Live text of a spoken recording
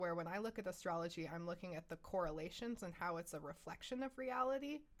when I look at astrology, I'm looking at the correlations and how it's a reflection of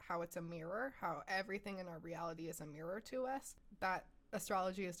reality, how it's a mirror, how everything in our reality is a mirror to us. That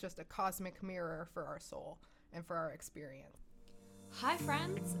astrology is just a cosmic mirror for our soul and for our experience. Hi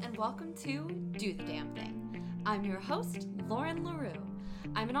friends, and welcome to Do the Damn Thing. I'm your host, Lauren LaRue.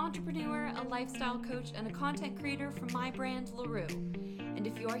 I'm an entrepreneur, a lifestyle coach, and a content creator for my brand, LaRue. And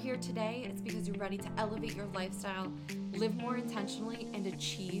if you're here today, it's because you're ready to elevate your lifestyle, live more intentionally, and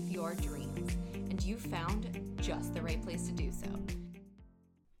achieve your dreams. And you found just the right place to do so.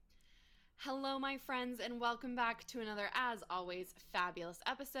 Hello, my friends, and welcome back to another, as always, fabulous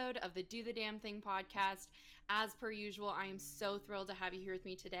episode of the Do the Damn Thing podcast. As per usual, I am so thrilled to have you here with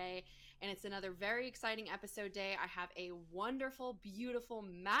me today, and it's another very exciting episode day. I have a wonderful, beautiful,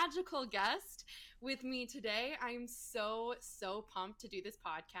 magical guest with me today. I am so pumped to do this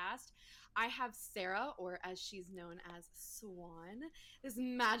podcast. I have Sarah, or as she's known as SWAN, this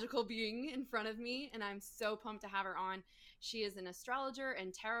magical being in front of me, and I'm so pumped to have her on. She is an astrologer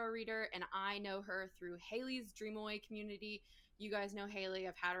and tarot reader, and I know her through Haley's Dream Away community. You guys know Haley.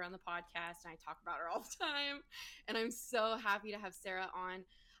 I've had her on the podcast, and I talk about her all the time, and I'm so happy to have Sarah on.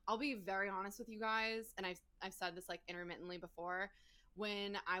 I'll be very honest with you guys, and I've said this like intermittently before.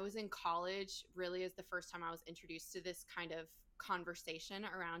 When I was in college, really is the first time I was introduced to this kind of conversation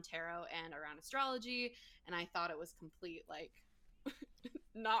around tarot and around astrology, and I thought it was complete, like,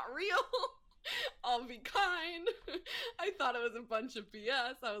 not real. I'll be kind. I thought it was a bunch of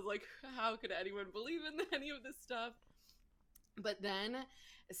BS. I was like, how could anyone believe in any of this stuff? But then,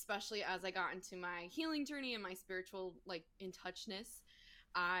 especially as I got into my healing journey and my spiritual, like, in touchness,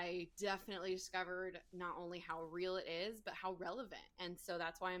 I definitely discovered not only how real it is, but how relevant. And so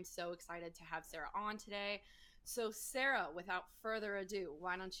that's why I'm so excited to have Sarah on today. So Sarah, without further ado,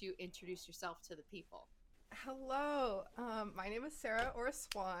 why don't you introduce yourself to the people? Hello, my name is Sarah, or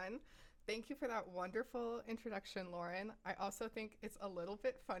Swan. Thank you for that wonderful introduction, Lauren. I also think it's a little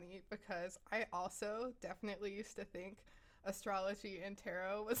bit funny because I also definitely used to think astrology and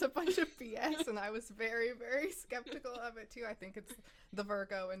tarot was a bunch of BS, and I was very, very skeptical of it too. I think it's the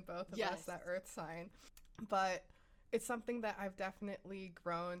Virgo in both of us, that earth sign. But it's something that I've definitely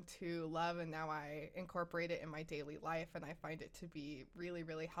grown to love, and now I incorporate it in my daily life, and I find it to be really,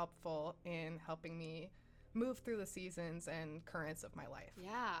 really helpful in helping me move through the seasons and currents of my life.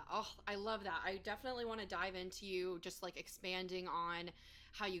 Yeah. Oh, I love that. I definitely want to dive into you just like expanding on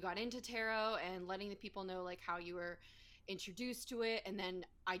how you got into tarot and letting the people know like how you were introduced to it. And then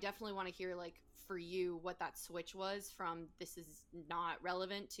I definitely want to hear like for you what that switch was from this is not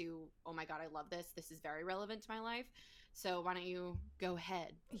relevant to, oh my God, I love this. This is very relevant to my life. So why don't you go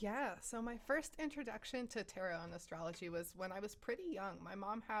ahead? Yeah. So my first introduction to tarot and astrology was when I was pretty young. My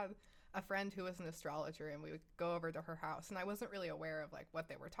mom had a friend who was an astrologer, and we would go over to her house, and I wasn't really aware of like what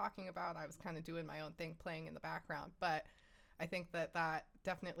they were talking about. I was kind of doing my own thing, playing in the background, but I think that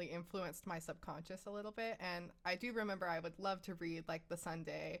definitely influenced my subconscious a little bit. And I do remember I would love to read like the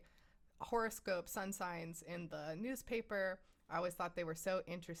Sunday horoscope, sun signs in the newspaper. I always thought they were so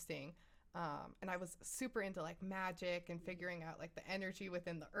interesting. And I was super into like magic and figuring out like the energy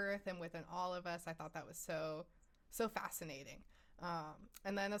within the earth and within all of us. I thought that was so fascinating.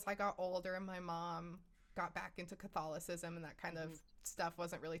 And then as I got older, my mom got back into Catholicism, and that kind of stuff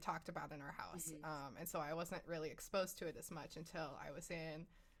wasn't really talked about in our house. And so I wasn't really exposed to it as much until I was in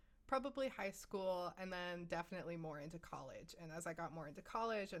probably high school, and then definitely more into college. And as I got more into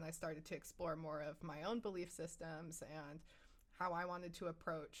college and I started to explore more of my own belief systems and how I wanted to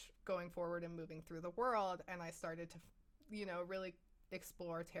approach going forward and moving through the world, and I started to, really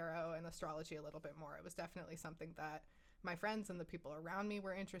explore tarot and astrology a little bit more. It was definitely something that my friends and the people around me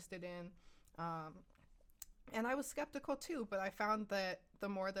were interested in. And I was skeptical too, but I found that the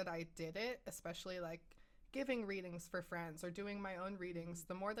more that I did it, especially like giving readings for friends or doing my own readings,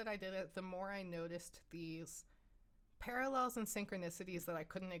 the more that I did it, the more I noticed these parallels and synchronicities that I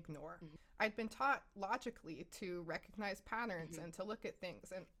couldn't ignore. I'd been taught logically to recognize patterns and to look at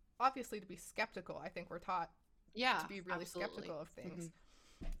things, and obviously to be skeptical. I think we're taught to be really skeptical of things.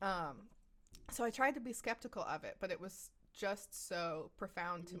 So I tried to be skeptical of it, but it was just so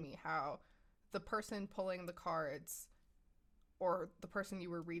profound to me how the person pulling the cards or the person you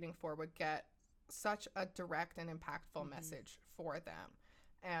were reading for would get such a direct and impactful message for them.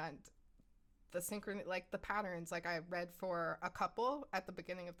 And the like the patterns, like I read for a couple at the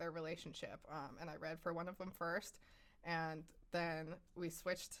beginning of their relationship, and I read for one of them first, and then we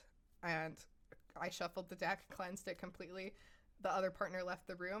switched, and I shuffled the deck, cleansed it completely. The other partner left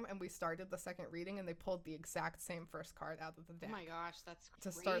the room, and we started the second reading, and they pulled the exact same first card out of the deck. Oh my gosh, that's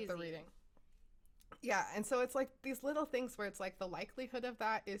crazy. To start the reading. Yeah, and so it's like these little things where it's like the likelihood of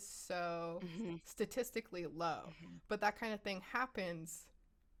that is so Hmm. statistically low, Hmm. but that kind of thing happens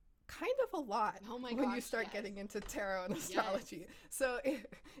kind of a lot Oh my when you gosh, start yes. getting into tarot and Yes. astrology. So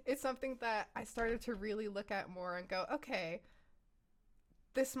it's something that I started to really look at more and go, okay,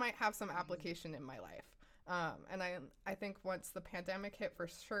 this might have some Hmm. application in my life. And I think once the pandemic hit, for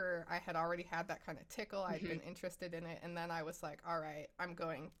sure, I had already had that kind of tickle. I'd Hmm. been interested in it, and then I was like, all right, I'm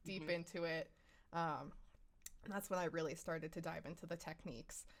going deep Hmm. into it. Um, and that's when I really started to dive into the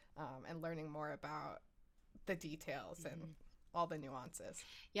techniques, and learning more about the details and Hmm. all the nuances.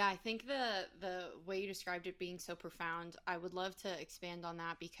 Yeah, I think the way you described it being so profound, I would love to expand on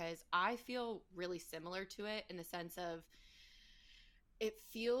that because I feel really similar to it in the sense of it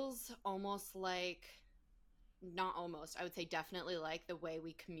feels almost like, not almost, I would say definitely like the way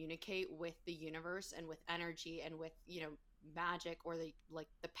we communicate with the universe and with energy and with, magic, or the like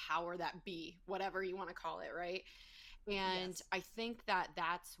the power that be, whatever you want to call it, right? And Yes. I think that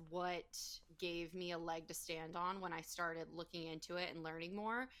that's what gave me a leg to stand on when I started looking into it and learning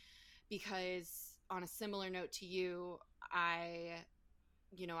more. Because, on a similar note to you, I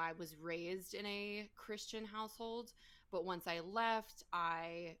I was raised in a Christian household, but once I left,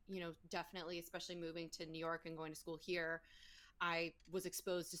 I, definitely, especially moving to New York and going to school here, I was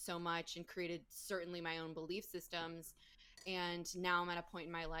exposed to so much and created certainly my own belief systems. And now I'm at a point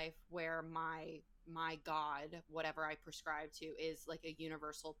in my life where my God, whatever I prescribe to, is like a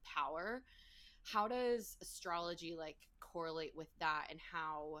universal power. How does astrology like correlate with that, and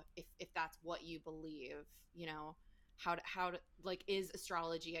how, if that's what you believe, you know like, is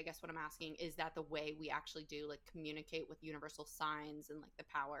astrology, I guess what I'm asking, is that the way we actually do like communicate with universal signs and like the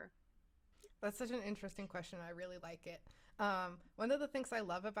power? That's such an interesting question. I really like it. One of the things I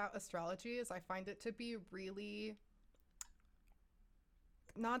love about astrology is I find it to be really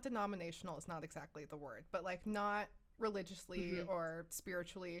non denominational, is not exactly the word, but like not religiously Hmm. or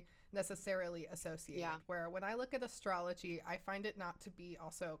spiritually necessarily associated. Yeah. Where when I look at astrology, I find it not to be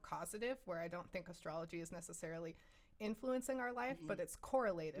also causative, where I don't think astrology is necessarily influencing our life, Hmm. but it's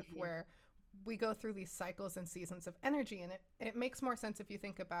correlative, Hmm. where we go through these cycles and seasons of energy. And it makes more sense if you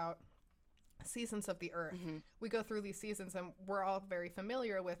think about seasons of the earth. Hmm. We go through these seasons and we're all very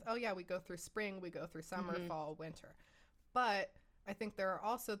familiar with, oh, yeah, we go through spring, we go through summer, Hmm. fall, winter. But I think there are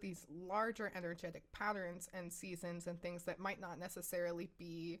also these larger energetic patterns and seasons and things that might not necessarily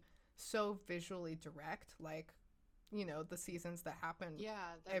be so visually direct, like, the seasons that happen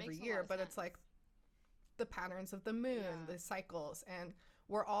Yeah, that every makes a lot year, of but it's sense. like the patterns of the moon, Yeah. the cycles, and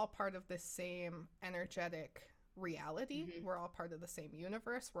we're all part of this same energetic reality. Hmm. We're all part of the same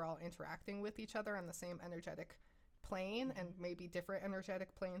universe. We're all interacting with each other on the same energetic plane and Hmm. maybe different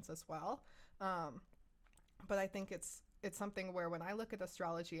energetic planes as well. Um, but I think it's something where when I look at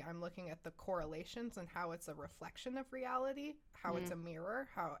astrology, I'm looking at the correlations and how it's a reflection of reality, how it's Hmm. a mirror,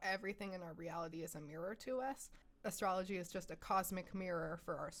 how everything in our reality is a mirror to us. Astrology is just a cosmic mirror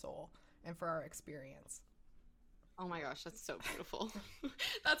for our soul and for our experience. Oh my gosh, that's so beautiful.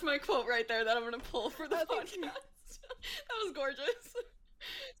 That's my quote right there that I'm going to pull for the Oh, thank you. podcast. That was gorgeous. So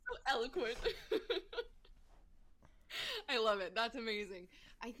eloquent. I love it. That's amazing.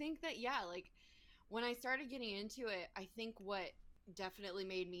 I think that, yeah, like when I started getting into it, I think what definitely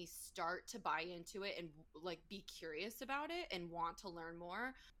made me start to buy into it and like be curious about it and want to learn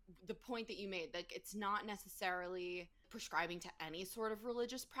more, the point that you made, like it's not necessarily prescribing to any sort of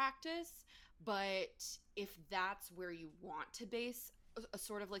religious practice, but if that's where you want to base a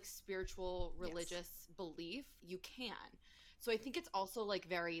sort of like spiritual Yes. religious belief, you can. So I think it's also like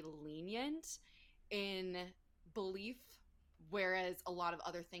very lenient in belief, whereas a lot of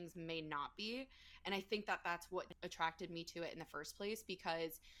other things may not be. And I think that that's what attracted me to it in the first place,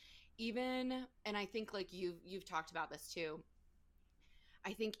 because even, and I think like you've talked about this too,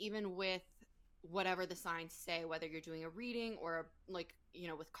 I think even with whatever the signs say, whether you're doing a reading or like,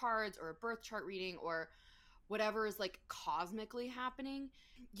 with cards, or a birth chart reading, or whatever is like cosmically happening,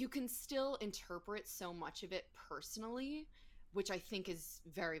 you can still interpret so much of it personally, which I think is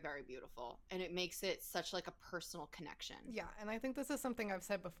very, very beautiful. And it makes it such like a personal connection. Yeah, and I think this is something I've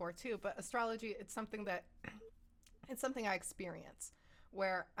said before too, but astrology, it's something that it's something I experience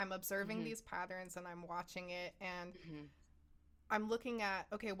where I'm observing Hmm. these patterns and I'm watching it and Hmm. I'm looking at,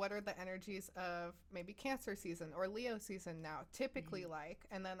 okay, what are the energies of maybe Cancer season or Leo season now typically Hmm. like?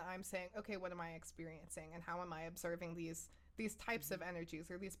 And then I'm saying, okay, what am I experiencing and how am I observing these types Hmm. of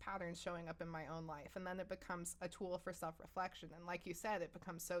energies or these patterns showing up in my own life? And then it becomes a tool for self-reflection. And like you said, it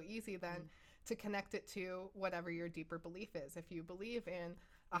becomes so easy then to connect it to whatever your deeper belief is. If you believe in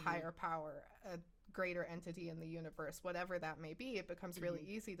a Hmm. higher power, a greater entity in the universe, whatever that may be, it becomes really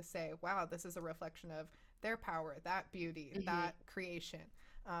easy to say, wow, this is a reflection of their power, that beauty, that creation.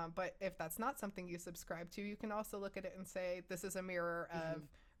 But if that's not something you subscribe to, you can also look at it and say, this is a mirror of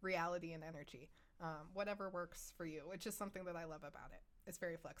reality and energy. Whatever works for you, which is something that I love about it. It's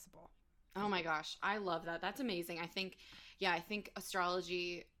very flexible. Oh my gosh, I love that. That's amazing. I think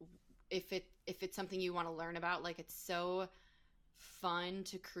astrology, if it's something you want to learn about, like, it's so fun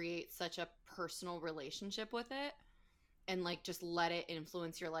to create such a personal relationship with it and like just let it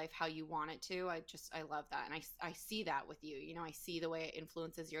influence your life how you want it to. I love that. And I see that with you. You know, I see the way it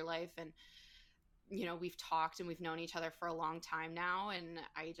influences your life. And you know, we've talked and we've known each other for a long time now, and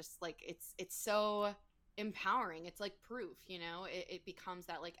I just like it's so empowering. It's like proof, you know, it becomes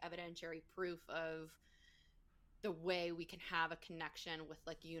that like evidentiary proof of the way we can have a connection with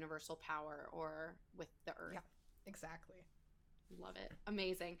like universal power or with the earth. Yeah, exactly. Love it.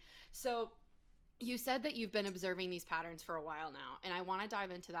 Amazing. So you said that you've been observing these patterns for a while now, and I want to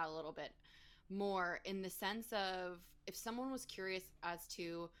dive into that a little bit more in the sense of if someone was curious as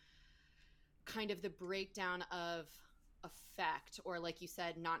to kind of the breakdown of effect, or like you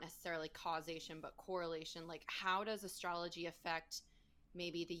said, not necessarily causation, but correlation, like how does astrology affect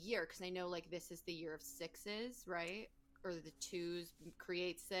maybe the year? Because I know like this is the year of sixes, right? Or the twos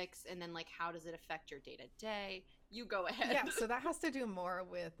create six, and then like how does it affect your day to day? You go ahead. Yeah, so that has to do more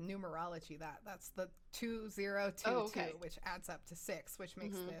with numerology. That's the 2022, okay. which adds up to 6, which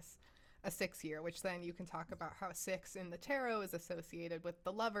makes this a 6 year, which then you can talk about how 6 in the tarot is associated with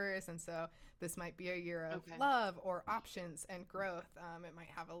the lovers. And so this might be a year of love or options and growth. It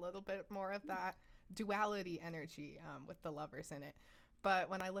might have a little bit more of that duality energy with the lovers in it. But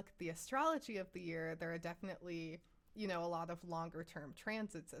when I look at the astrology of the year, there are definitely, you know, a lot of longer term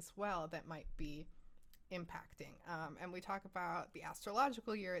transits as well that might be impacting. And we talk about the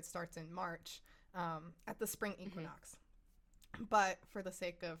astrological year, it starts in March at the spring equinox. But for the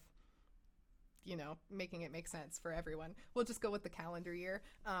sake of, you know, making it make sense for everyone, we'll just go with the calendar year.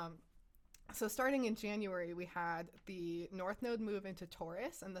 So starting in January, we had the North Node move into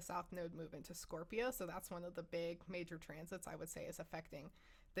Taurus and the South Node move into Scorpio. So that's one of the big major transits I would say is affecting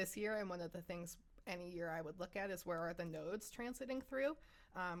this year. And one of the things any year I would look at is where are the nodes transiting through,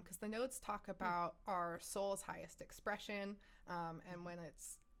 because the nodes talk about our soul's highest expression, and when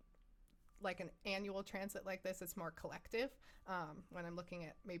it's like an annual transit like this, it's more collective. When I'm looking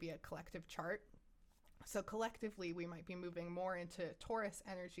at maybe a collective chart, so collectively we might be moving more into Taurus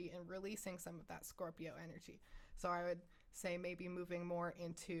energy and releasing some of that Scorpio energy. So I would say maybe moving more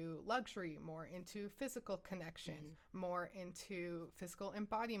into luxury, more into physical connection, more into physical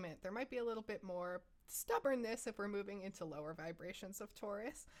embodiment. There might be a little bit more stubbornness if we're moving into lower vibrations of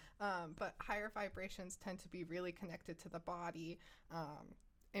Taurus, but higher vibrations tend to be really connected to the body,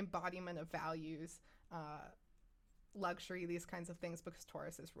 embodiment of values, luxury, these kinds of things, because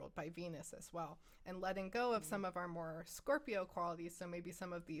Taurus is ruled by Venus as well. And letting go of some of our more Scorpio qualities, so maybe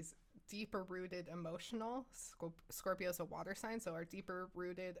some of these deeper rooted emotional, Scorpio is a water sign, so our deeper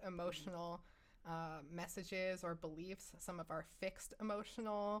rooted emotional messages or beliefs, some of our fixed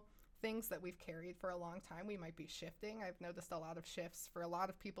emotional things that we've carried for a long time, we might be shifting. I've noticed a lot of shifts for a lot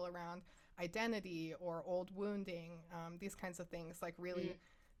of people around identity or old wounding, these kinds of things, like really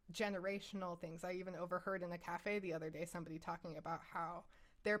generational things. I even overheard in a cafe the other day somebody talking about how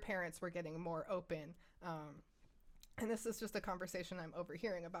their parents were getting more open, and this is just a conversation I'm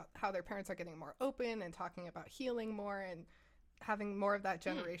overhearing about how their parents are getting more open and talking about healing more and having more of that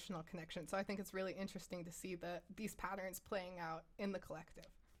generational connection. So I think it's really interesting to see these patterns playing out in the collective.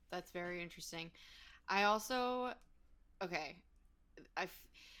 That's very interesting. I also, I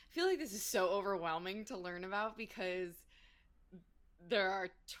feel like this is so overwhelming to learn about because there are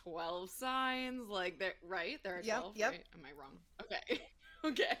 12 signs, like there, right? There are 12, right? Am I wrong? Okay.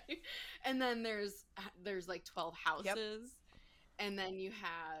 Okay. And then there's like 12 houses. And then you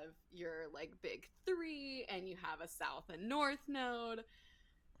have your like big 3, and you have a south and north node.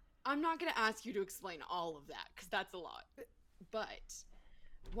 I'm not going to ask you to explain all of that because that's a lot. But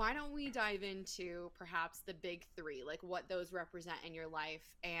why don't we dive into perhaps the big 3, like what those represent in your life,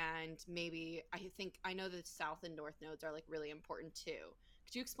 and maybe I know the south and north nodes are like really important too.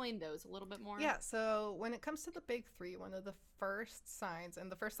 Could you explain those a little bit more? Yeah, so when it comes to the big 3, one of the first signs,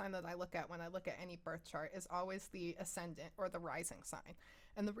 and the first sign that I look at when I look at any birth chart, is always the ascendant or the rising sign.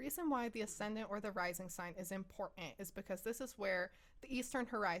 And the reason why the ascendant or the rising sign is important is because this is where the eastern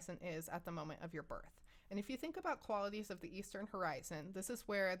horizon is at the moment of your birth. And if you think about qualities of the eastern horizon, this is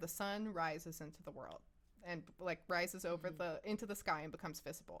where the sun rises into the world and like rises over into the sky and becomes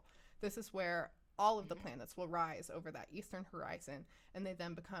visible. This is where all of the planets will rise over that eastern horizon, and they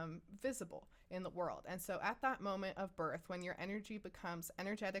then become visible in the world. And so at that moment of birth, when your energy becomes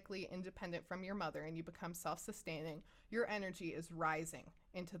energetically independent from your mother and you become self-sustaining, your energy is rising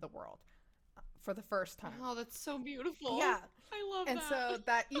into the world for the first time. Oh, that's so beautiful. Yeah. I love and that. so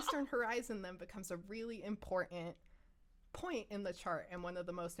that eastern horizon then becomes a really important point in the chart and one of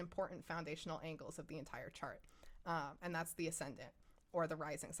the most important foundational angles of the entire chart. And that's the ascendant or the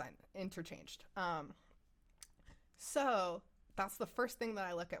rising sign, interchanged. So that's the first thing that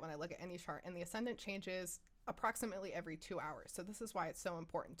I look at when I look at any chart. And the ascendant changes approximately every 2 hours. So this is why it's so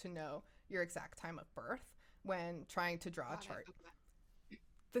important to know your exact time of birth when trying to draw a chart. Okay.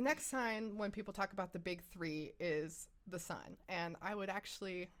 The next sign, when people talk about the big three, is the sun. And I would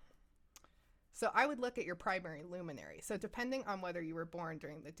look at your primary luminary. So depending on whether you were born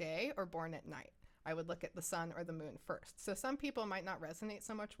during the day or born at night, I would look at the sun or the moon first. So some people might not resonate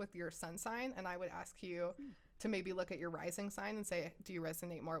so much with your sun sign, and I would ask you to maybe look at your rising sign and say, do you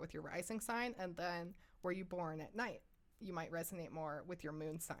resonate more with your rising sign? And then, were you born at night? You might resonate more with your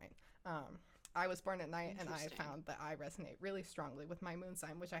moon sign. I was born at night, and I found that I resonate really strongly with my moon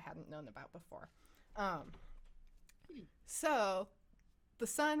sign, which I hadn't known about before. So the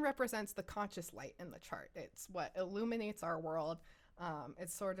sun represents the conscious light in the chart. It's what illuminates our world.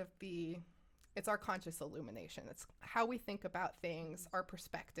 It's our conscious illumination. It's how we think about things, our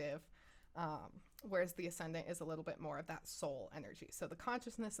perspective, whereas the ascendant is a little bit more of that soul energy. So the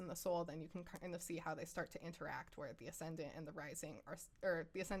consciousness and the soul, then you can kind of see how they start to interact, where the ascendant and the rising or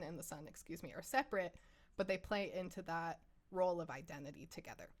the ascendant and the sun, are separate, but they play into that role of identity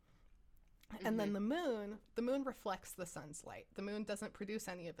together. And then the moon reflects the sun's light. The moon doesn't produce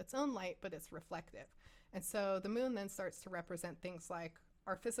any of its own light, but it's reflective. And so the moon then starts to represent things like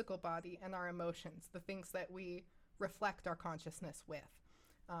our physical body and our emotions, the things that we reflect our consciousness with.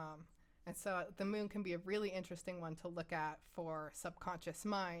 And so the moon can be a really interesting one to look at for subconscious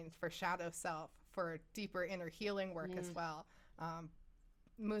mind, for shadow self, for deeper inner healing work as well.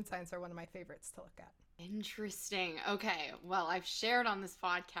 Moon signs are one of my favorites to look at. Interesting. Okay, well, I've shared on this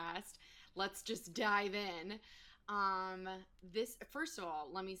podcast. Let's just dive in. First of all,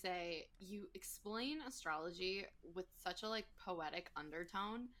 let me say, you explain astrology with such a poetic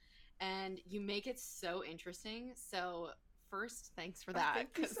undertone, and you make it so interesting. So first, thanks for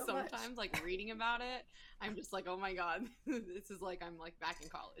that. Because sometimes reading about it, I'm just like, oh my God, this is I'm back in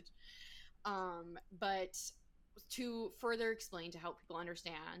college. But to further explain, to help people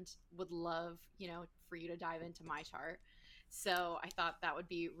understand, would love, for you to dive into my chart. So I thought that would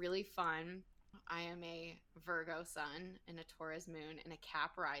be really fun. I am a Virgo sun and a Taurus moon and a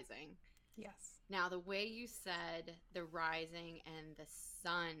Cap rising. Yes. Now, the way you said the rising and the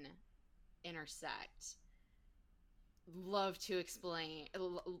sun intersect, would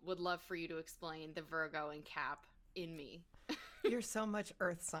love for you to explain the Virgo and Cap in me. You're so much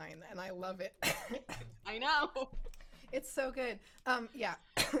earth sign, and I love it. I know. It's so good. Yeah.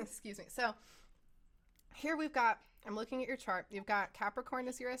 Excuse me. So here I'm looking at your chart. You've got Capricorn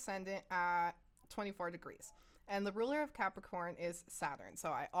as your ascendant at 24 degrees. And the ruler of Capricorn is Saturn. So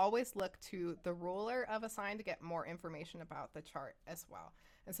I always look to the ruler of a sign to get more information about the chart as well.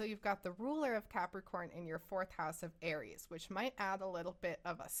 And so you've got the ruler of Capricorn in your fourth house of Aries, which might add a little bit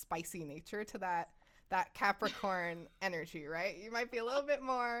of a spicy nature to that Capricorn energy, right? You might be a little bit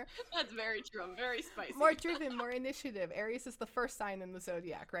more... That's very true. I'm very spicy. More driven, more initiative. Aries is the first sign in the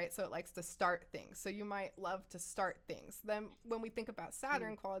zodiac, right? So it likes to start things. So you might love to start things. Then when we think about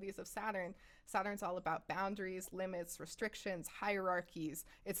Saturn, qualities of Saturn's all about boundaries, limits, restrictions, hierarchies.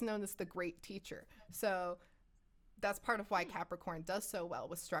 It's known as the great teacher. So that's part of why Capricorn does so well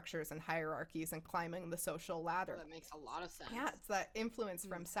with structures and hierarchies and climbing the social ladder. That makes a lot of sense. Yeah, it's that influence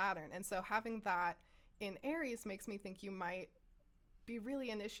from Saturn. And so having that in Aries makes me think you might be really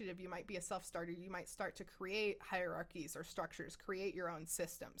initiative. You might be a self-starter. You might start to create hierarchies or structures, create your own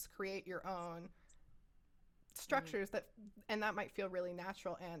systems, create your own structures and that might feel really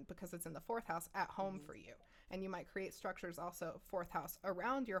natural, and because it's in the fourth house, at home for you. And you might create structures also, fourth house,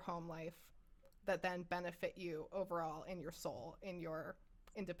 around your home life that then benefit you overall in your soul, in your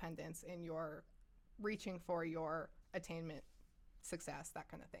independence, in your reaching for your attainment, success, that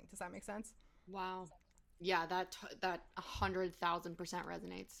kind of thing. Does that make sense? Wow. Yeah, that 100,000%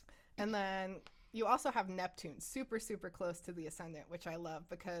 resonates. And then you also have Neptune super, super close to the ascendant, which I love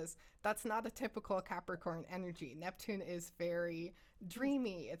because that's not a typical Capricorn energy. Neptune is very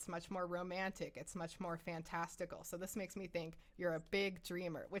dreamy. It's much more romantic. It's much more fantastical. So this makes me think you're a big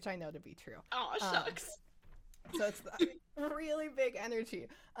dreamer, which I know to be true. Oh, shucks. So it's really big energy,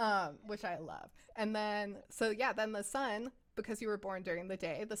 which I love. And then, then the sun because you were born during the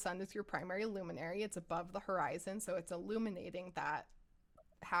day. The sun is your primary luminary. It's above the horizon, so it's illuminating that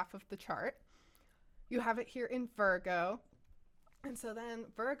half of the chart. You have it here in Virgo. And so then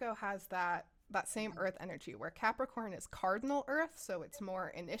Virgo has that same earth energy, where Capricorn is cardinal earth, so it's more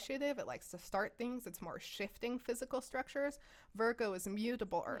initiative, it likes to start things, it's more shifting physical structures. Virgo is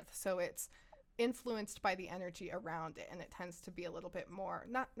mutable earth, so it's influenced by the energy around it, and it tends to be a little bit more,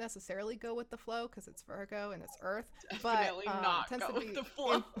 not necessarily go with the flow because it's Virgo and it's earth, Definitely but not tends go to with be the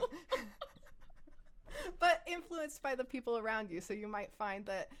flow. but influenced by the people around you. So you might find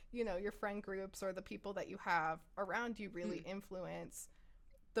that, you know, your friend groups or the people that you have around you really influence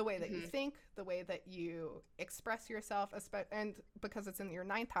the way that you think, the way that you express yourself, and because it's in your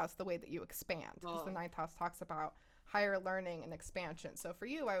ninth house, the way that you expand, because the ninth house talks about higher learning and expansion. So for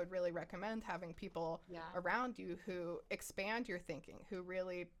you, I would really recommend having people around you who expand your thinking, who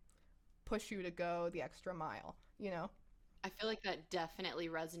really push you to go the extra mile, you know? I feel like that definitely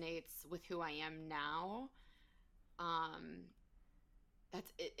resonates with who I am now.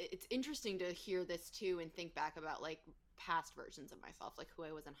 It's interesting to hear this too and think back about like past versions of myself, like who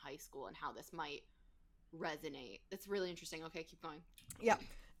I was in high school and how this might resonate. That's really interesting. Okay, keep going. Yeah.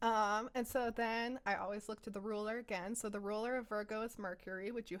 And so then I always look to the ruler again. So the ruler of Virgo is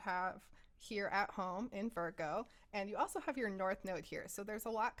Mercury, which you have here at home in Virgo. And you also have your North Node here. So there's a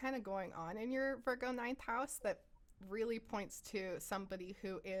lot kind of going on in your Virgo ninth house that really points to somebody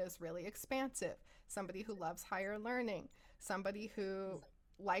who is really expansive, somebody who loves higher learning, somebody who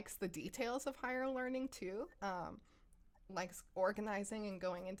likes the details of higher learning too. Likes organizing and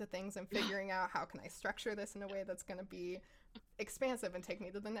going into things and figuring out, how can I structure this in a way that's going to be expansive and take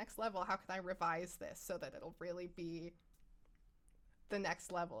me to the next level? How can I revise this so that it'll really be the next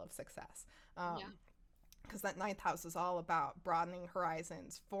level of success? Because that ninth house is all about broadening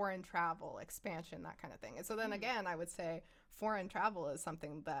horizons, foreign travel, expansion, that kind of thing. And so then again, I would say foreign travel is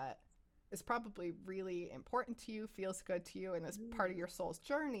something that is probably really important to you, feels good to you, and is part of your soul's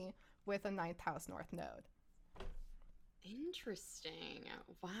journey with a ninth house North Node. Interesting.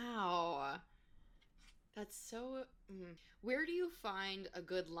 Wow. That's so. Where do you find a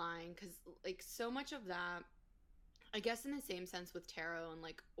good line? Because, like, so much of that, I guess, in the same sense with tarot and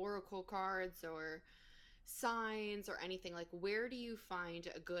like oracle cards or signs or anything, like, where do you find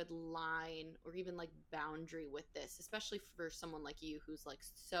a good line or even like boundary with this, especially for someone like you who's like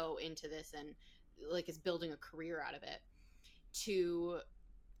so into this and like is building a career out of it, to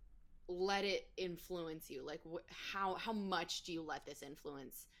let it influence you? Like, how much do you let this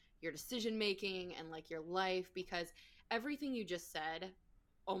influence your decision making and like your life? Because everything you just said,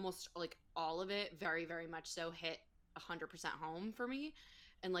 almost like all of it, very very much so hit 100% home for me,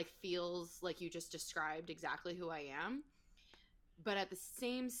 and like feels like you just described exactly who I am. But at the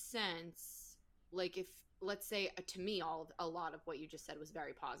same sense, like, if, let's say, to me, a lot of what you just said was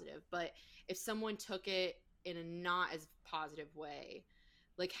very positive, but if someone took it in a not as positive way,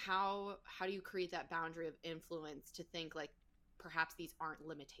 like how do you create that boundary of influence to think like perhaps these aren't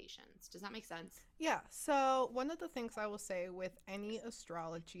limitations? Does that make sense? Yeah, so one of the things I will say with any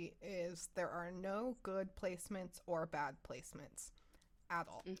astrology is there are no good placements or bad placements at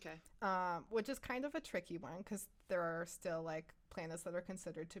all. Okay. Which is kind of a tricky one because there are still like planets that are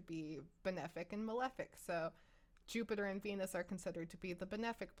considered to be benefic and malefic. So Jupiter and Venus are considered to be the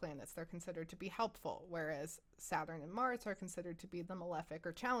benefic planets. They're considered to be helpful, whereas Saturn and Mars are considered to be the malefic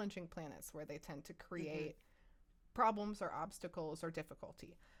or challenging planets, where they tend to create problems or obstacles or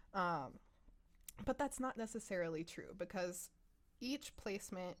difficulty. But that's not necessarily true, because each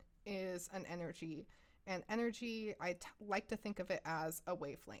placement is an energy, and energy, like to think of it as a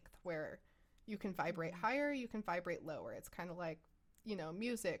wavelength, where you can vibrate higher, you can vibrate lower. It's kind of like, you know,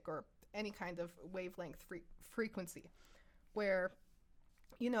 music or any kind of wavelength frequency, where,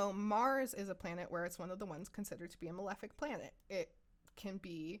 you know, Mars is a planet where it's one of the ones considered to be a malefic planet. It can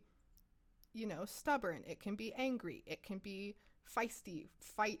be, you know, stubborn, it can be angry, it can be feisty,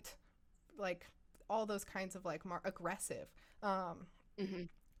 fight, like all those kinds of like more aggressive. And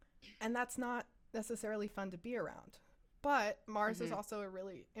that's not necessarily fun to be around. But Mars is also a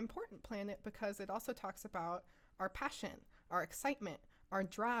really important planet because it also talks about our passion, our excitement, our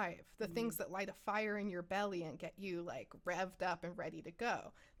drive, the things that light a fire in your belly and get you like revved up and ready to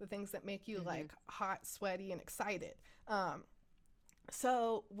go, the things that make you like hot, sweaty, and excited.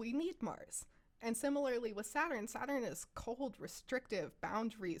 So we need Mars. And similarly with Saturn, Saturn is cold, restrictive,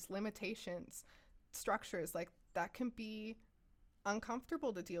 boundaries, limitations, structures. Like, that can be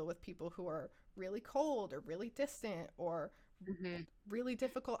uncomfortable to deal with people who are really cold or really distant or really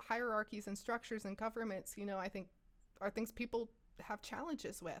difficult hierarchies and structures and governments, you know, I think are things people have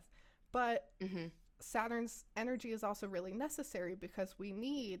challenges with. But Saturn's energy is also really necessary because we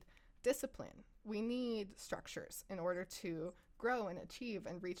need discipline. We need structures in order to grow and achieve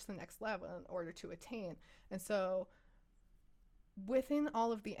and reach the next level, in order to attain. And so, within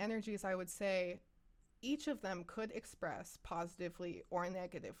all of the energies, I would say each of them could express positively or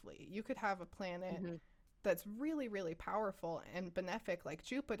negatively. You could have a planet Mm-hmm. that's really, really powerful and benefic, like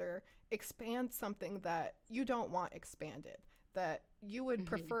Jupiter, expand something that you don't want expanded, that you would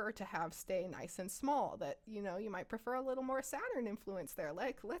Mm-hmm. prefer to have stay nice and small, that, you might prefer a little more Saturn influence there.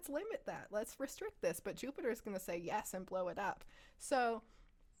 Like, let's limit that, let's restrict this. But Jupiter is going to say yes and blow it up. So,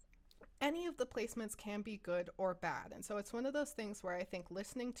 any of the placements can be good or bad. And so it's one of those things where I think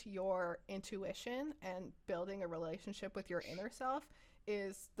listening to your intuition and building a relationship with your inner self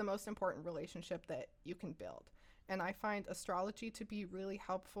is the most important relationship that you can build. And I find astrology to be really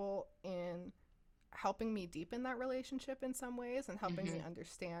helpful in helping me deepen that relationship in some ways and helping me Mm-hmm.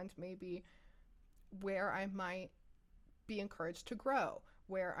 understand maybe where I might be encouraged to grow,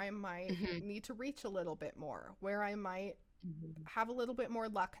 where I might Mm-hmm. need to reach a little bit more, where I might Mm-hmm. have a little bit more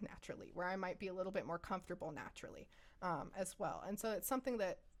luck naturally, where I might be a little bit more comfortable naturally, as well. And so it's something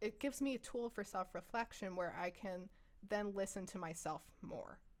that it gives me a tool for self reflection where I can then listen to myself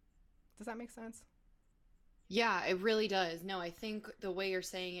more. Does that make sense? Yeah, it really does. No, I think the way you're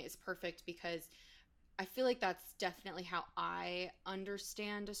saying it is perfect because I feel like that's definitely how I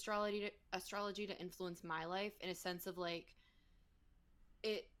understand astrology to influence my life in a sense of like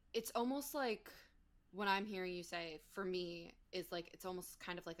it's almost like what I'm hearing you say for me is like it's almost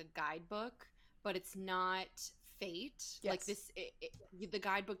kind of like a guidebook, but it's not fate. Like Yes. the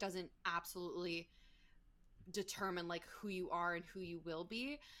guidebook doesn't absolutely determine like who you are and who you will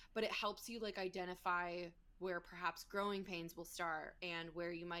be, but it helps you like identify where perhaps growing pains will start and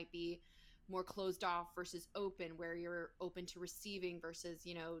where you might be more closed off versus open, where you're open to receiving versus,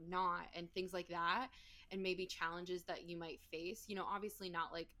 not, and things like that. And maybe challenges that you might face, obviously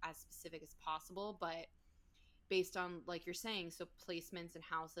not like as specific as possible, but based on like you're saying, so placements and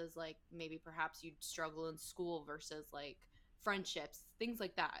houses, like maybe perhaps you'd struggle in school versus like friendships, things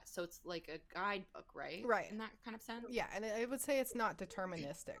like that. So it's like a guidebook, right? Right. In that kind of sense. Yeah, and I would say it's not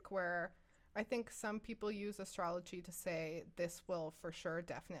deterministic, where I think some people use astrology to say this will for sure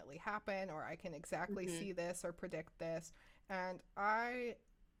definitely happen, or I can exactly Hmm. see this or predict this. And I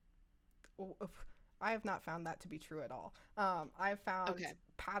have not found that to be true at all. I've found Okay.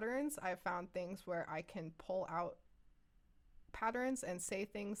 patterns. I've found things where I can pull out patterns and say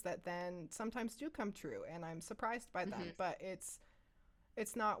things that then sometimes do come true, and I'm surprised by them. Hmm. But it's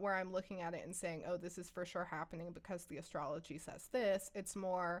not where I'm looking at it and saying, "Oh, this is for sure happening because the astrology says this." It's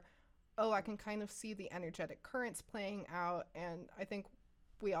more, "Oh, I can kind of see the energetic currents playing out." And I think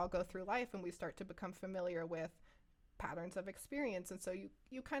we all go through life and we start to become familiar with patterns of experience, and so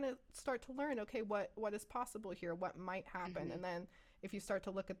you kind of start to learn, okay, what is possible here, what might happen. Hmm. And then if you start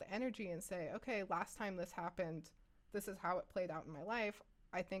to look at the energy and say, okay, last time this happened, this is how it played out in my life,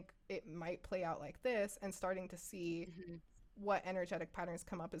 I think it might play out like this. And starting to see Hmm. what energetic patterns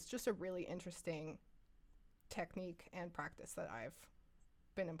come up is just a really interesting technique and practice that I've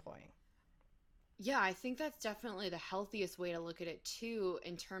been employing. Yeah, I think that's definitely the healthiest way to look at it too,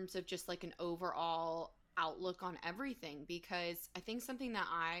 in terms of just like an overall outlook on everything. Because I think something that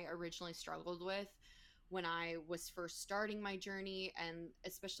I originally struggled with when I was first starting my journey, and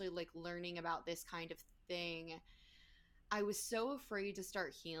especially like learning about this kind of thing, I was so afraid to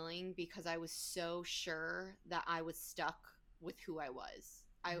start healing because I was so sure that I was stuck with who I was.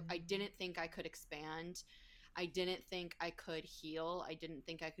 I didn't think I could expand. I didn't think I could heal. I didn't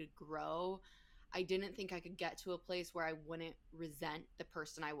think I could grow. I didn't think I could get to a place where I wouldn't resent the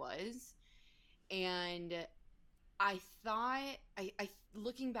person I was. And I thought,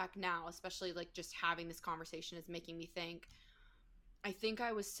 looking back now, especially like just having this conversation is making me think, I think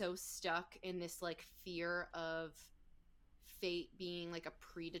I was so stuck in this like fear of fate being like a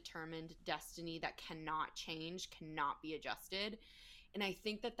predetermined destiny that cannot change, cannot be adjusted. And I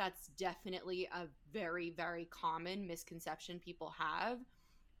think that that's definitely a very, very common misconception people have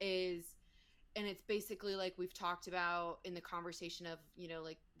is, and it's basically like we've talked about in the conversation of,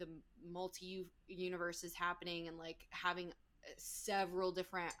 like the multi universes happening and like having several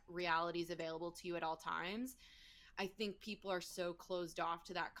different realities available to you at all times. I think people are so closed off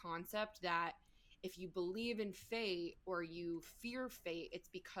to that concept that if you believe in fate or you fear fate, it's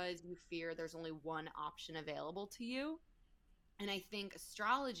because you fear there's only one option available to you. And I think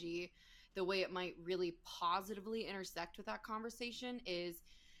astrology, the way it might really positively intersect with that conversation is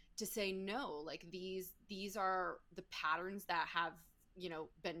to say no, like these are the patterns that have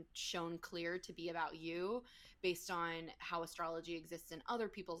been shown clear to be about you based on how astrology exists in other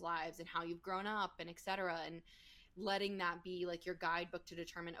people's lives and how you've grown up and etc. And letting that be like your guidebook to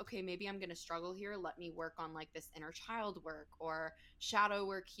determine, okay, maybe I'm going to struggle here. Let me work on like this inner child work or shadow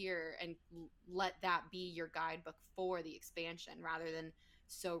work here, and let that be your guidebook for the expansion rather than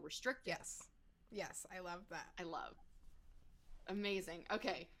so restrictive. Yes, I love that. I love. Amazing.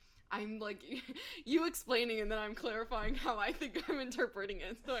 Okay. I'm like you explaining and then I'm clarifying how I think I'm interpreting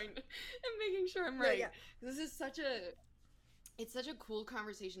it. So I'm making sure I'm right. Yeah. This is such a cool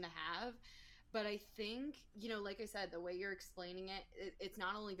conversation to have. But I think, like I said, the way you're explaining it's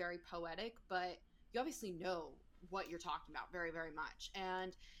not only very poetic, but you obviously know what you're talking about very, very much.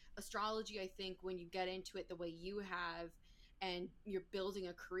 And astrology, I think when you get into it the way you have and you're building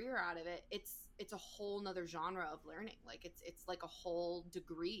a career out of it, it's a whole nother genre of learning. Like it's like a whole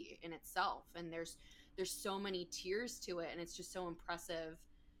degree in itself. And there's so many tiers to it, and it's just so impressive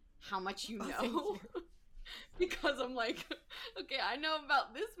how much you know. Thank you. Because I'm like, okay, I know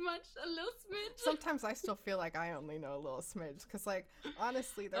about this much, a little smidge. Sometimes I still feel like I only know a little smidge, because like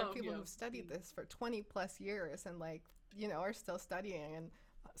honestly there are people who've studied this for 20 plus years and like are still studying, and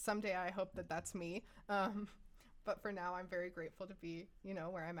someday I hope that that's me. But for now I'm very grateful to be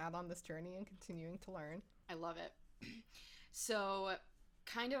where I'm at on this journey and continuing to learn. I love it. So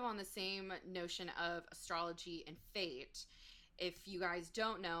kind of on the same notion of astrology and fate, if you guys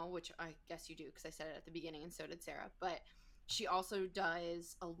don't know, which I guess you do because I said it at the beginning and so did Sarah, but she also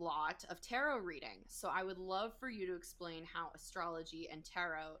does a lot of tarot reading. So I would love for you to explain how astrology and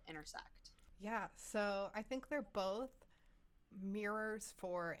tarot intersect. Yeah, so I think they're both mirrors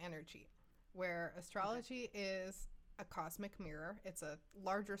for energy, where astrology is a cosmic mirror. It's a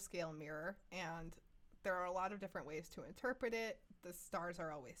larger scale mirror, and there are a lot of different ways to interpret it. The stars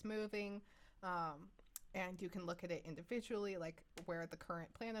are always moving. And you can look at it individually, like where the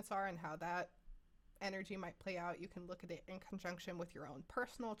current planets are and how that energy might play out. You can look at it in conjunction with your own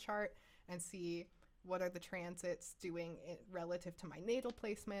personal chart and see what are the transits doing relative to my natal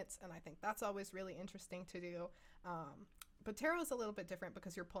placements. And I think that's always really interesting to do. But tarot is a little bit different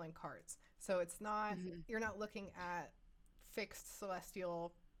because you're pulling cards. So it's not, you're not looking at fixed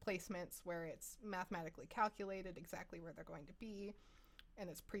celestial placements where it's mathematically calculated exactly where they're going to be and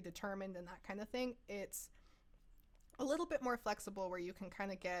it's predetermined and that kind of thing. It's a little bit more flexible where you can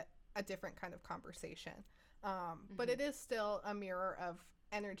kind of get a different kind of conversation. But it is still a mirror of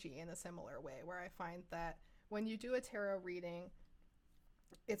energy in a similar way, where I find that when you do a tarot reading,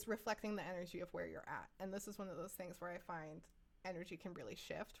 it's reflecting the energy of where you're at. And this is one of those things where I find energy can really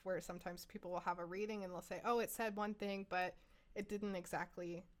shift, where sometimes people will have a reading and they'll say, oh, it said one thing, but it didn't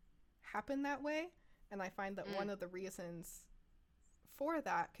exactly happen that way. And I find that one of the reasons for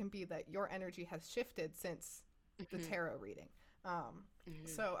that can be that your energy has shifted since the tarot reading.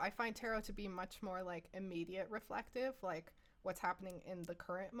 So I find tarot to be much more like immediate reflective, like what's happening in the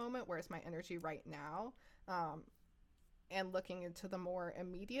current moment, where's my energy right now, and looking into the more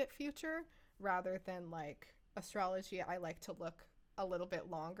immediate future, rather than like astrology. I like to look a little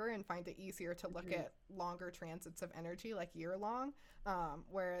bit longer and find it easier to look at longer transits of energy, like year long.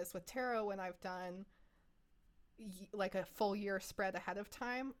 Whereas with tarot, when I've done like a full year spread ahead of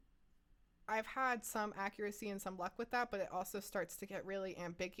time, I've had some accuracy and some luck with that, but it also starts to get really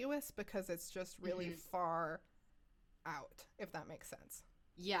ambiguous because it's just really far out, if that makes sense.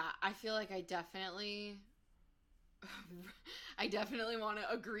 Yeah, I feel like I definitely want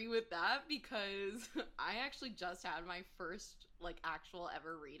to agree with that, because I actually just had my first like actual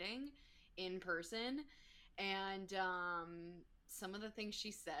ever reading in person, and some of the things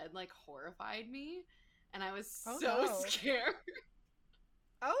she said like horrified me, and I was scared.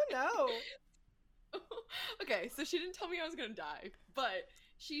 Oh no. Okay, so she didn't tell me I was gonna die, but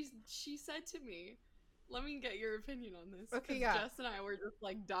she said to me, let me get your opinion on this. Okay, yeah. Jess and I were just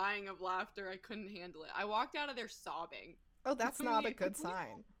like dying of laughter. I couldn't handle it. I walked out of there sobbing. Oh, that's not a good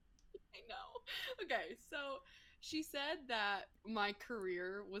sign. I know. Okay, so she said that my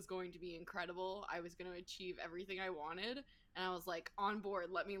career was going to be incredible. I was going to achieve everything I wanted. And I was like, on board,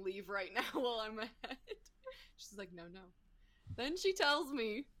 let me leave right now while I'm ahead. She's like, no. Then she tells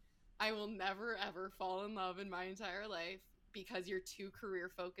me I will never ever fall in love in my entire life because you're too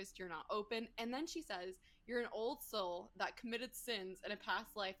career focused, you're not open. And then she says, you're an old soul that committed sins in a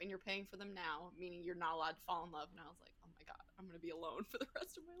past life and you're paying for them now, meaning you're not allowed to fall in love. And I was like, oh my God, I'm going to be alone for the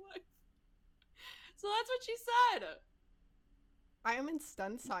rest of my life. So that's what she said. I am in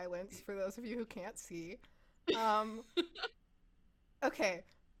stunned silence for those of you who can't see. Okay,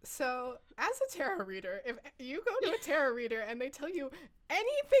 so as a tarot reader, if you go to a tarot reader and they tell you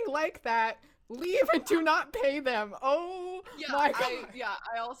anything like that, Leave and do not pay them. Oh my God.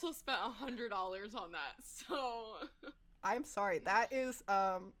 I also spent $100 on that. So I'm sorry. That is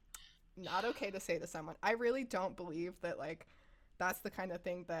not okay to say to someone. I really don't believe that like that's the kind of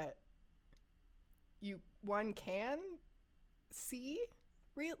thing that one can see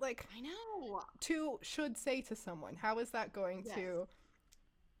real like I know. should say to someone. How is that going to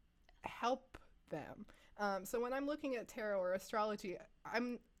help them? So when I'm looking at tarot or astrology,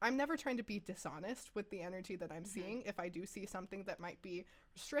 I'm never trying to be dishonest with the energy that I'm seeing. If I do see something that might be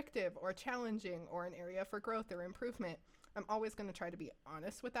restrictive or challenging or an area for growth or improvement, I'm always going to try to be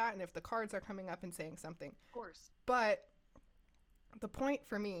honest with that. And if the cards are coming up and saying something, of course. But the point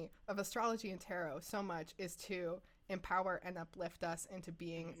for me of astrology and tarot so much is to empower and uplift us into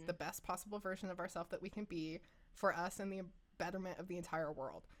being the best possible version of ourselves that we can be for us and the betterment of the entire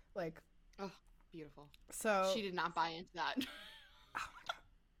world. Like, oh, beautiful. So she did not buy into that. Oh my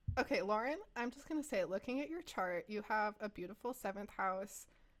God. Okay, Lauren, I'm just going to say, looking at your chart, you have a beautiful 7th house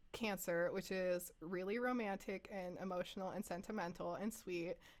Cancer, which is really romantic and emotional and sentimental and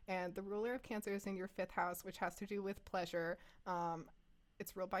sweet. And the ruler of Cancer is in your 5th house, which has to do with pleasure.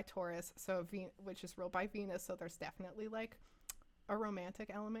 It's ruled by Taurus, which is ruled by Venus. So there's definitely like a romantic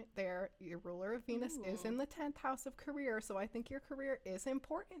element there. Your ruler of Venus is in the 10th house of career. So I think your career is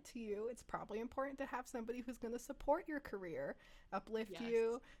important to you. It's probably important to have somebody who's going to support your career, uplift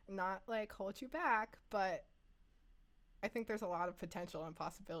you, not like hold you back, but I think there's a lot of potential and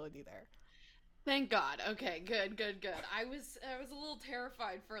possibility there. Thank God. Okay, good. I was a little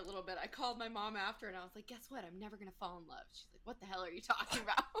terrified for a little bit. I called my mom after and I was like, guess what? I'm never going to fall in love. She's like, what the hell are you talking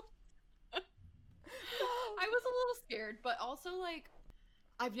about? I was a little scared, but also like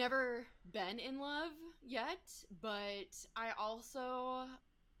I've never been in love yet, but I also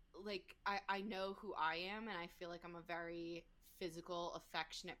like I know who I am and I feel like I'm a very physical,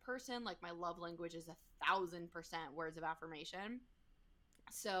 affectionate person. Like my love language is 1,000% words of affirmation.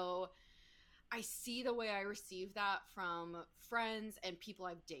 So I see the way I receive that from friends and people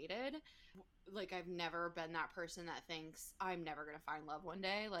I've dated. Like I've never been that person that thinks I'm never going to find love one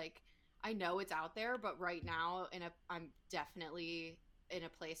day. Like I know it's out there, but right now I'm definitely in a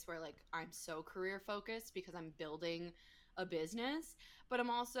place where like I'm so career focused because I'm building a business, but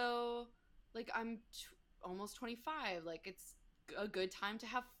I'm also like I'm almost 25. Like it's a good time to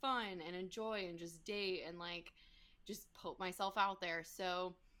have fun and enjoy and just date and like just put myself out there.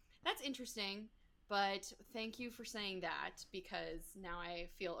 So that's interesting, but thank you for saying that because now I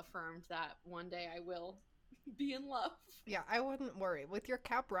feel affirmed that one day I will be in love. Yeah, I wouldn't worry. With your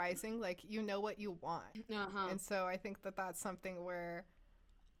Cap rising, like you know what you want. And so I think that that's something where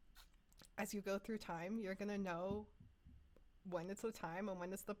as you go through time, you're going to know when it's the time and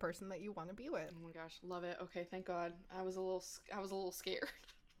when it's the person that you want to be with. Oh my gosh, love it. Okay, thank God. I was a little scared.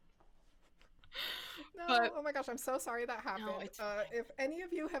 No, oh my gosh, I'm so sorry that happened. No, if any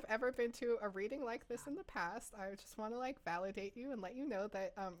of you have ever been to a reading like this in the past, I just want to like validate you and let you know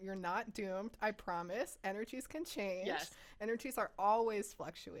that you're not doomed. I promise. Energies can change. Yes. Energies are always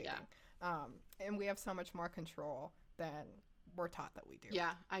fluctuating. Yeah. And we have so much more control than we're taught that we do.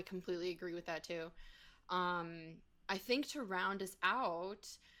 Yeah, I completely agree with that too. I think to round us out,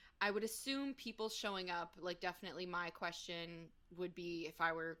 I would assume people showing up, like definitely my question would be if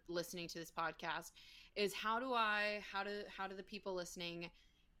I were listening to this podcast is how do the people listening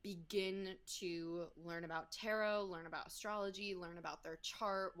begin to learn about tarot, learn about astrology, learn about their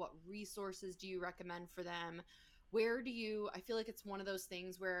chart? What resources do you recommend for them? I feel like it's one of those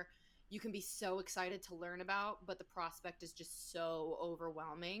things where you can be so excited to learn about, but the prospect is just so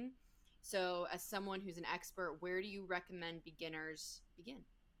overwhelming. So as someone who's an expert, where do you recommend beginners begin?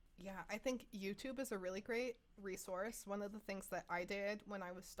 Yeah, I think YouTube is a really great resource. One of the things that I did when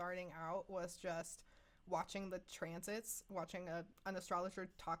I was starting out was just watching the transits, watching an astrologer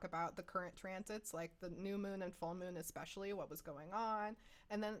talk about the current transits, like the new moon and full moon especially, what was going on.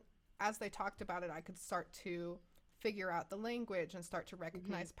 And then as they talked about it, I could start to figure out the language and start to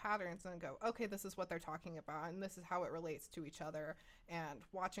recognize patterns and go, okay, this is what they're talking about and this is how it relates to each other. And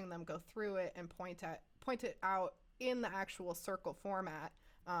watching them go through it and point it out in the actual circle format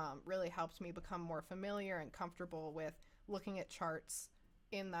really helped me become more familiar and comfortable with looking at charts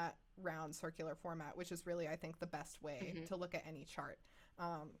in that round circular format, which is really, I think, the best way to look at any chart.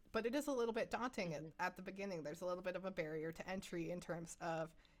 But it is a little bit daunting at the beginning. There's a little bit of a barrier to entry in terms of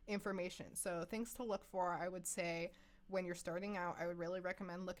information. So things to look for, I would say, when you're starting out, I would really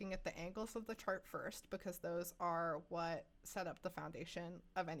recommend looking at the angles of the chart first because those are what set up the foundation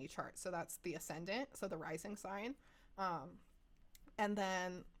of any chart. So that's the ascendant, so the rising sign. And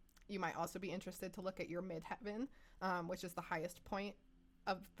then you might also be interested to look at your midheaven, which is the highest point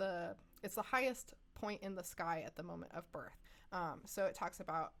it's the highest point in the sky at the moment of birth. So it talks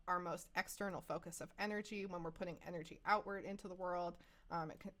about our most external focus of energy when we're putting energy outward into the world.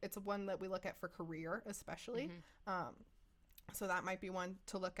 It's one that we look at for career, especially. So that might be one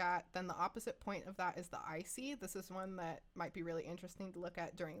to look at. Then the opposite point of that is the IC. This is one that might be really interesting to look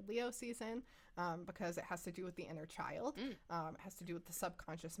at during Leo season, because it has to do with the inner child. It has to do with the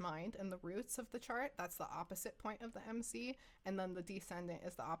subconscious mind and the roots of the chart. That's the opposite point of the MC. And then the descendant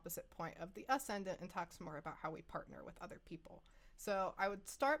is the opposite point of the ascendant and talks more about how we partner with other people. So I would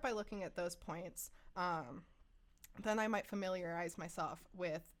start by looking at those points. Then I might familiarize myself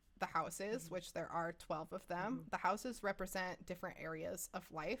with the houses, which there are 12 of them. The houses represent different areas of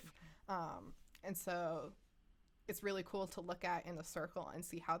life. And so it's really cool to look at in a circle and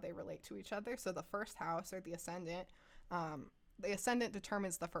see how they relate to each other. So the first house, or the ascendant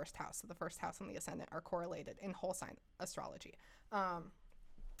determines the first house. So the first house and the ascendant are correlated in whole sign astrology.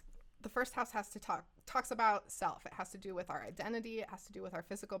 The first house talks about self. It has to do with our identity. It has to do with our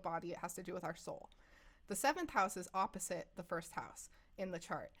physical body. It has to do with our soul. The seventh house is opposite the first house in the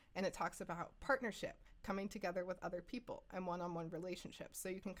chart, and it talks about partnership, coming together with other people, and one-on-one relationships. So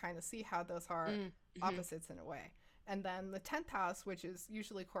you can kind of see how those are opposites in a way. And then the 10th house, which is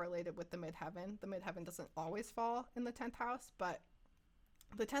usually correlated with the midheaven. The midheaven doesn't always fall in the 10th house, but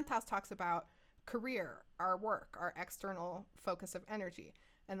the 10th house talks about career, our work, our external focus of energy.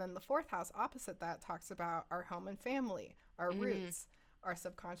 And then the 4th house opposite that talks about our home and family, our roots, our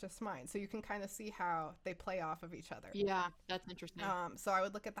subconscious mind. So you can kind of see how they play off of each other. Yeah, that's interesting. So I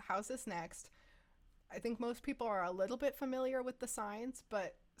would look at the houses next. I think most people are a little bit familiar with the signs,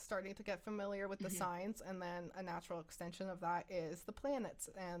 but starting to get familiar with the signs, and then a natural extension of that is the planets.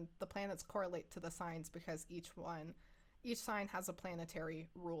 And the planets correlate to the signs because each sign has a planetary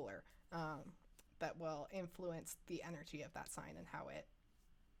ruler that will influence the energy of that sign and how it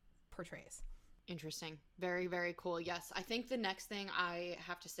portrays. Interesting. Very, very cool. Yes. I think the next thing I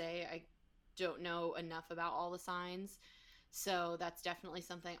have to say, I don't know enough about all the signs. So that's definitely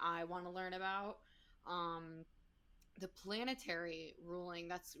something I want to learn about. The planetary ruling,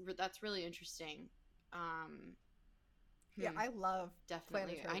 that's really interesting. Yeah, I love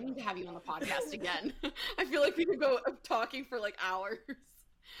definitely. I need to have you on the podcast again. I feel like we could go talking for like hours.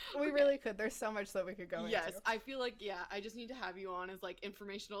 We really could. There's so much that we could go into. Yes, I feel like, I just need to have you on as like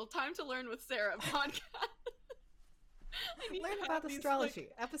informational time to learn with Sarah podcast. Learn about astrology,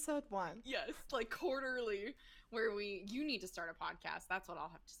 like, episode 1. Yes, like quarterly, where you need to start a podcast. That's what I'll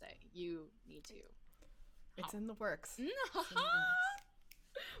have to say. You need to. It's in the works.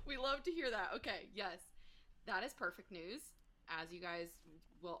 We love to hear that. Okay, yes. That is perfect news, as you guys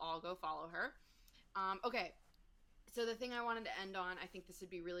will all go follow her. Okay. So the thing I wanted to end on, I think this would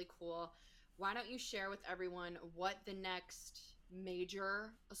be really cool. Why don't you share with everyone what the next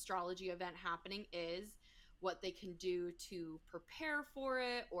major astrology event happening is, what they can do to prepare for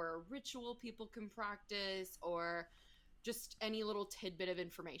it, or a ritual people can practice, or just any little tidbit of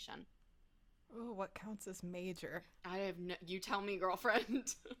information. Oh, what counts as major? You tell me,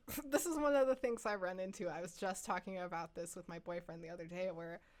 girlfriend. This is one of the things I run into. I was just talking about this with my boyfriend the other day,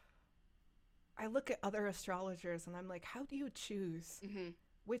 where I look at other astrologers and I'm like, how do you choose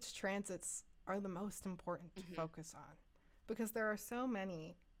which transits are the most important to focus on? Because there are so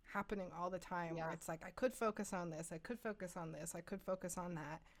many happening all the time where it's like, I could focus on this, I could focus on this, I could focus on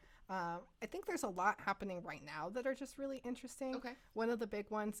that. I think there's a lot happening right now that are just really interesting. Okay. One of the big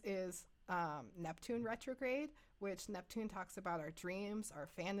ones is Neptune retrograde, which Neptune talks about our dreams, our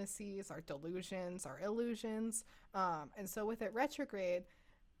fantasies, our delusions, our illusions. And so with it retrograde,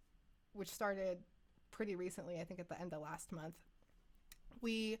 which started pretty recently, I think at the end of last month,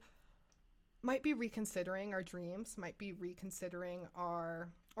 we might be reconsidering our dreams, might be reconsidering or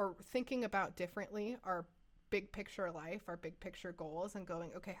thinking about differently our big picture life, our big picture goals, and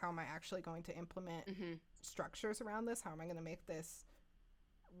going, okay, how am I actually going to implement structures around this? How am I going to make this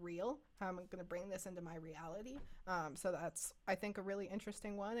real? How am I going to bring this into my reality? So that's, I think, a really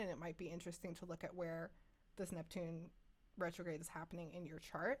interesting one, and it might be interesting to look at where this Neptune retrograde is happening in your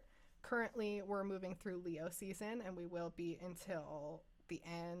chart. Currently, we're moving through Leo season, and we will be until the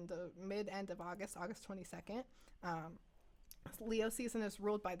mid-end of August 22nd. Leo season is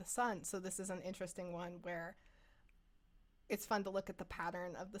ruled by the sun, so this is an interesting one where it's fun to look at the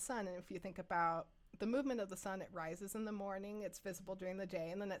pattern of the sun. And if you think about the movement of the sun, it rises in the morning, it's visible during the day,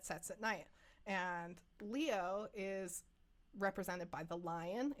 and then it sets at night. And Leo is represented by the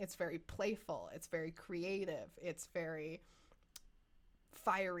lion. It's very playful, it's very creative, it's very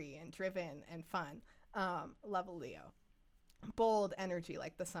fiery and driven and fun. Love a Leo. Bold energy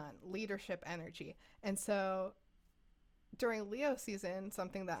like the sun, leadership energy. And so during Leo season,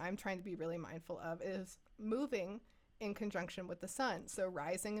 something that I'm trying to be really mindful of is moving in conjunction with the sun. So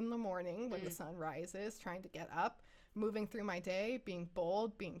rising in the morning when the sun rises, trying to get up, moving through my day, being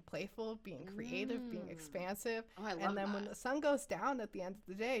bold, being playful, being creative, being expansive. Oh, I love And then that. when the sun goes down at the end of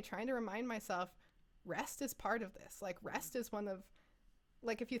the day, trying to remind myself rest is part of this. Like rest is one of,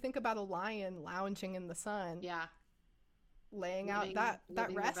 like if you think about a lion lounging in the sun, Yeah. laying out, Living, that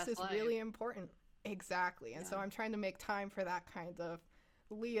living their rest best is life. really important. Exactly. And Yeah. so I'm trying to make time for that kind of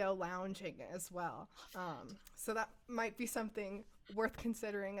Leo lounging as well. So that might be something worth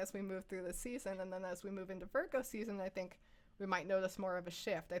considering as we move through the season. And then as we move into Virgo season, I think we might notice more of a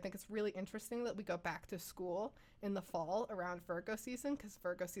shift. I think it's really interesting that we go back to school in the fall around Virgo season, because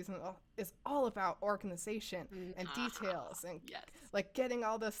Virgo season is all about organization and details and Yes. like getting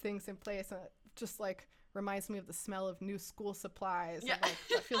all those things in place. And it just like reminds me of the smell of new school supplies. Yeah. And, like,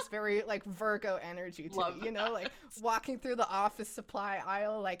 that feels very like Virgo energy to Love me, you know, like walking through the office supply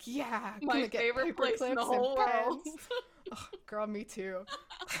aisle, like, yeah, My gonna get favorite paper place in clips the whole and world. pens. Oh, girl, me too.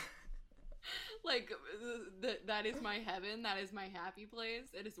 Like, that is my heaven. That is my happy place.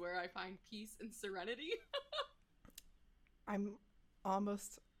 It is where I find peace and serenity. I'm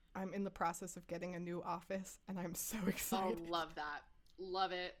in the process of getting a new office, and I'm so Oh, excited. love that.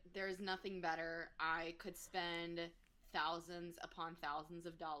 Love it. There's nothing better. I could spend thousands upon thousands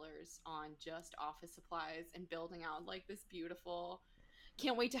of dollars on just office supplies and building out like this beautiful.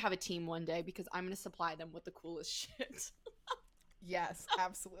 Can't wait to have a team one day because I'm going to supply them with the coolest shit. Yes,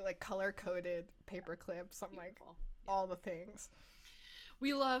 absolutely. Like color-coded paper clips. I'm like, Beautiful. all the things.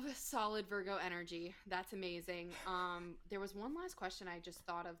 We love solid Virgo energy. That's amazing. There was one last question I just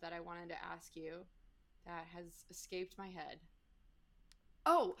thought of that I wanted to ask you that has escaped my head.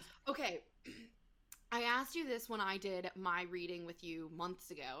 Oh, okay. I asked you this when I did my reading with you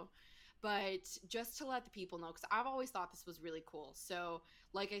months ago, but just to let the people know, because I've always thought this was really cool. So,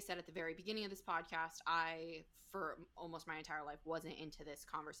 like I said at the very beginning of this podcast, I, for almost my entire life, wasn't into this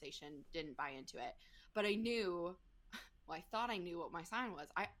conversation, didn't buy into it. But I knew, well, I thought I knew what my sign was.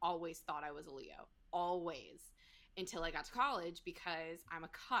 I always thought I was a Leo. Always. Until I got to college because I'm a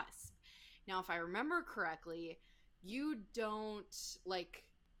cusp. Now, if I remember correctly, you don't, like,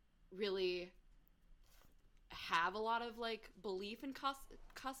 really have a lot of like belief in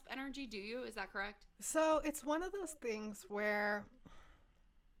cusp energy, do you? Is that correct? So it's one of those things where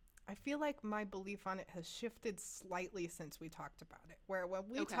I feel like my belief on it has shifted slightly since we talked about it. Where when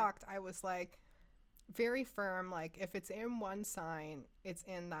we talked, I was like very firm, like if it's in one sign, it's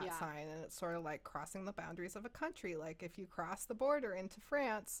in that sign, and it's sort of like crossing the boundaries of a country. Like if you cross the border into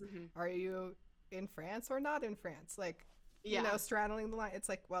France, are you in France or not in France? Like, you know, straddling the line. It's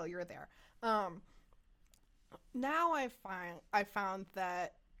like, well, you're there. Now I found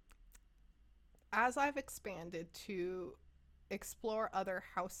that as I've expanded to explore other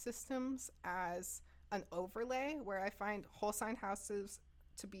house systems as an overlay, where I find whole sign houses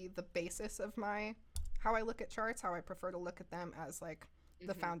to be the basis of how I look at charts, how I prefer to look at them as like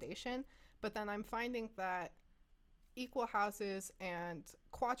the foundation. But then I'm finding that equal houses and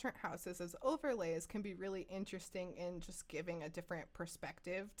quadrant houses as overlays can be really interesting in just giving a different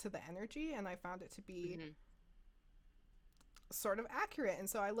perspective to the energy, and I found it to be sort of accurate. And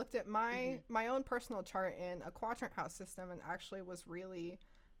so I looked at my own personal chart in a quadrant house system and actually was really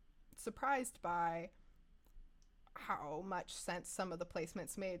surprised by how much sense some of the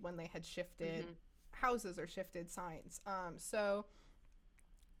placements made when they had shifted houses or shifted signs. So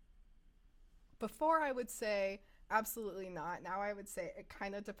before I would say absolutely not. Now I would say it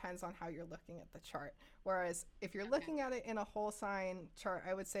kind of depends on how you're looking at the chart. Whereas if you're looking at it in a whole sign chart,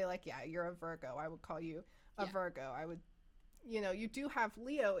 I would say like, yeah, you're a Virgo. I would call you a Virgo. I would, you know, you do have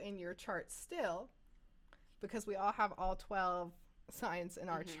Leo in your chart still because we all have all 12 signs in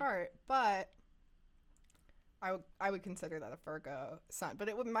our chart, but I would consider that a Virgo sun. But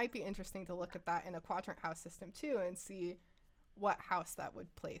it might be interesting to look at that in a quadrant house system too and see what house that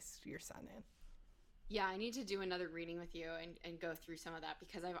would place your sun in. Yeah, I need to do another reading with you and go through some of that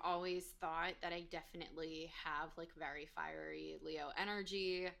because I've always thought that I definitely have like very fiery Leo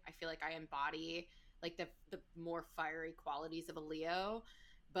energy. I feel like I embody like the more fiery qualities of a Leo,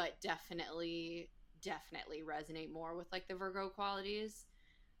 but definitely resonate more with like the Virgo qualities.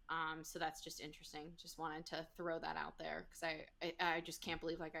 So that's just interesting. Just wanted to throw that out there because I just can't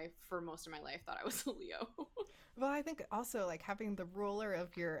believe like I for most of my life thought I was a Leo. Well, I think also like having the ruler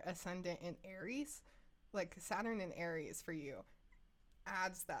of your ascendant in Aries, like Saturn in Aries for you,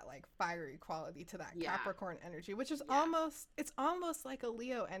 adds that like fiery quality to that Yeah. Capricorn energy, which is Yeah. almost like a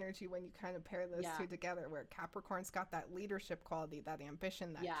Leo energy when you kind of pair those Yeah. two together, where Capricorn's got that leadership quality, that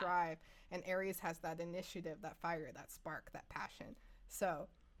ambition, that Yeah. drive, and Aries has that initiative, that fire, that spark, that passion. So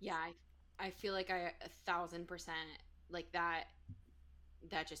Yeah. I feel like I 1,000% like that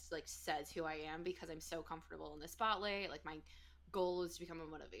just like says who I am because I'm so comfortable in the spotlight. Like my goal is to become a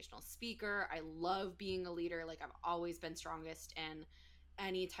motivational speaker. I love being a leader. Like I've always been strongest in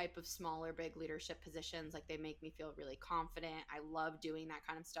any type of small or big leadership positions. Like they make me feel really confident. I love doing that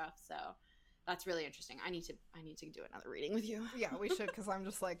kind of stuff. So that's really interesting. I need to do another reading with you. yeah, we should, because I'm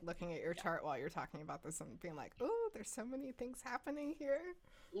just like looking at your Yeah. chart while you're talking about this and being like, oh, there's so many things happening here.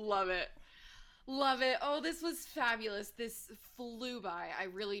 Love it. Love it. Oh, this was fabulous. This flew by. I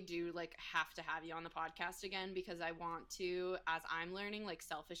really do like have to have you on the podcast again because I want to, as I'm learning, like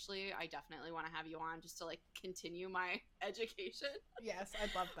selfishly, I definitely want to have you on just to like continue my education. Yes,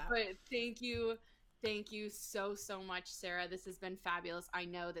 I'd love that. But thank you. Thank you so, so much, Sarah. This has been fabulous. I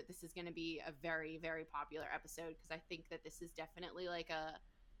know that this is going to be a very, very popular episode because I think that this is definitely like a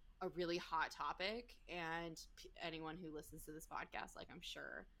really hot topic. And anyone who listens to this podcast, like I'm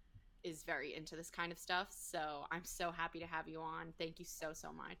sure, is very into this kind of stuff. So I'm so happy to have you on. Thank you so,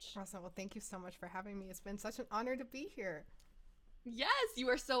 so much. Awesome. Well, thank you so much for having me. It's been such an honor to be here. Yes, you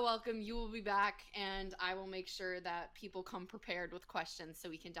are so welcome. You will be back, and I will make sure that people come prepared with questions so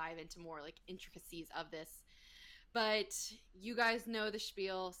we can dive into more like intricacies of this. But you guys know the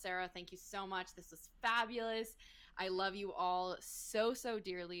spiel. Sarah, thank you so much. This was fabulous. I love you all so, so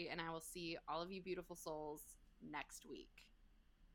dearly, and I will see all of you beautiful souls next week.